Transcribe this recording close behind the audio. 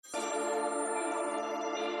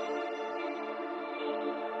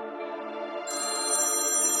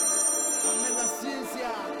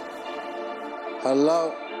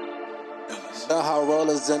Hello, the Hot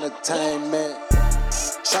Rollers Entertainment.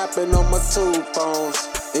 Trapping on my two phones.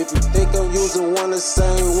 If you think I'm using one the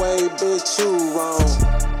same way, bitch, you wrong.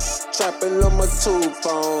 Trapping on my two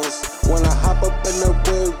phones. When I hop up in the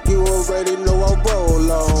whip, you already know I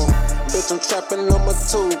roll on. Bitch, I'm trapping on my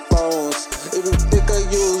two phones. If you think I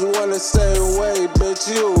use one the same way, bitch,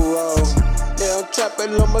 you wrong. Yeah, I'm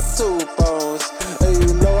trapping on my two phones. And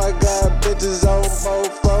you know I got bitches on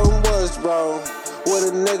both of them. What's wrong with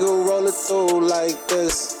a nigga rolling through like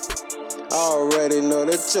this? I already know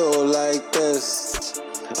that you like this.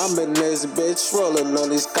 I'm in this bitch rolling on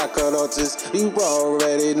these cockroaches. You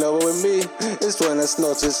already know with me, it's when I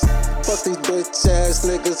snotches. Fuck these bitch ass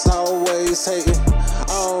niggas always hating. I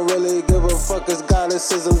don't really give a fuck as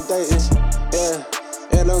goddesses I'm dating. Yeah,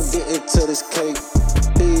 and I'm getting to this cake.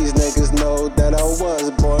 These niggas know that I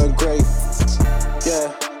was born great.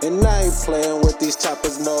 Yeah, and I ain't playing with these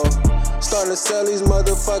choppers, no. Starting to sell these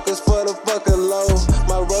motherfuckers for the fucking low.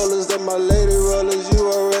 My rollers and my lady rollers, you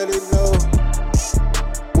already know.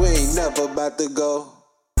 We ain't never about to go.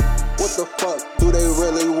 What the fuck do they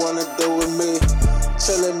really wanna do with me?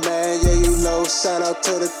 Chillin', man, yeah, you know, shout out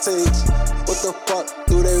to the team. What the fuck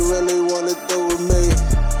do they really wanna do with me?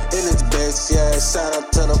 In this bitch, yeah, shout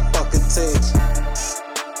out to the fucking team.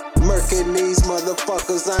 Murking these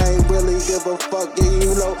motherfuckers, I ain't really give a fuck, yeah,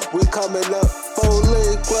 you know, we coming up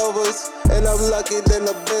 4-leaf clovers, and I'm lucky than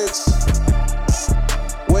a bitch.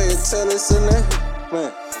 Wait until it's in there,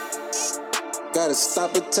 man. Gotta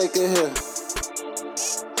stop and take it here.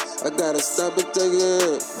 I gotta stop and take it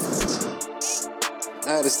here. I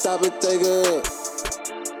gotta stop and take it here.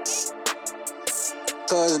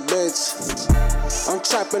 Cause bitch, I'm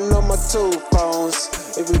trapping on my two phones.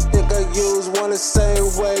 If you think I use one the same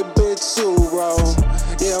way, bitch, you wrong.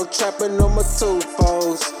 Yeah, I'm trapping on my two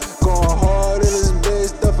phones. Going hard in this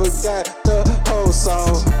bitch, don't forget the whole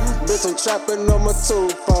song. Bitch, I'm trapping on my two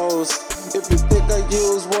phones. If you think I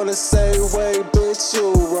use one the same way, bitch,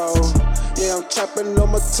 you wrong. Yeah, I'm trapping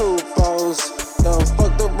on my two phones. Done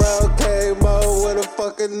fucked around, came out with a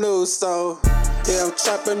fucking new song. Yeah, I'm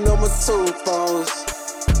trapping on my two phones.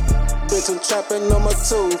 Bitch, I'm trapping on my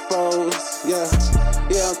two phones. Yeah,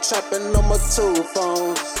 I'm trapping on my two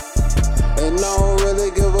phones. And I don't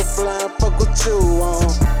really give a flying fuck what you on.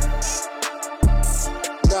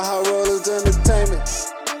 The Hot Rollers Entertainment.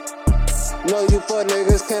 No, you fuck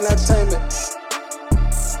niggas cannot tame it.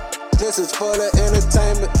 This is for the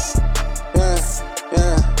entertainment.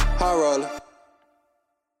 Yeah, Hot Roller.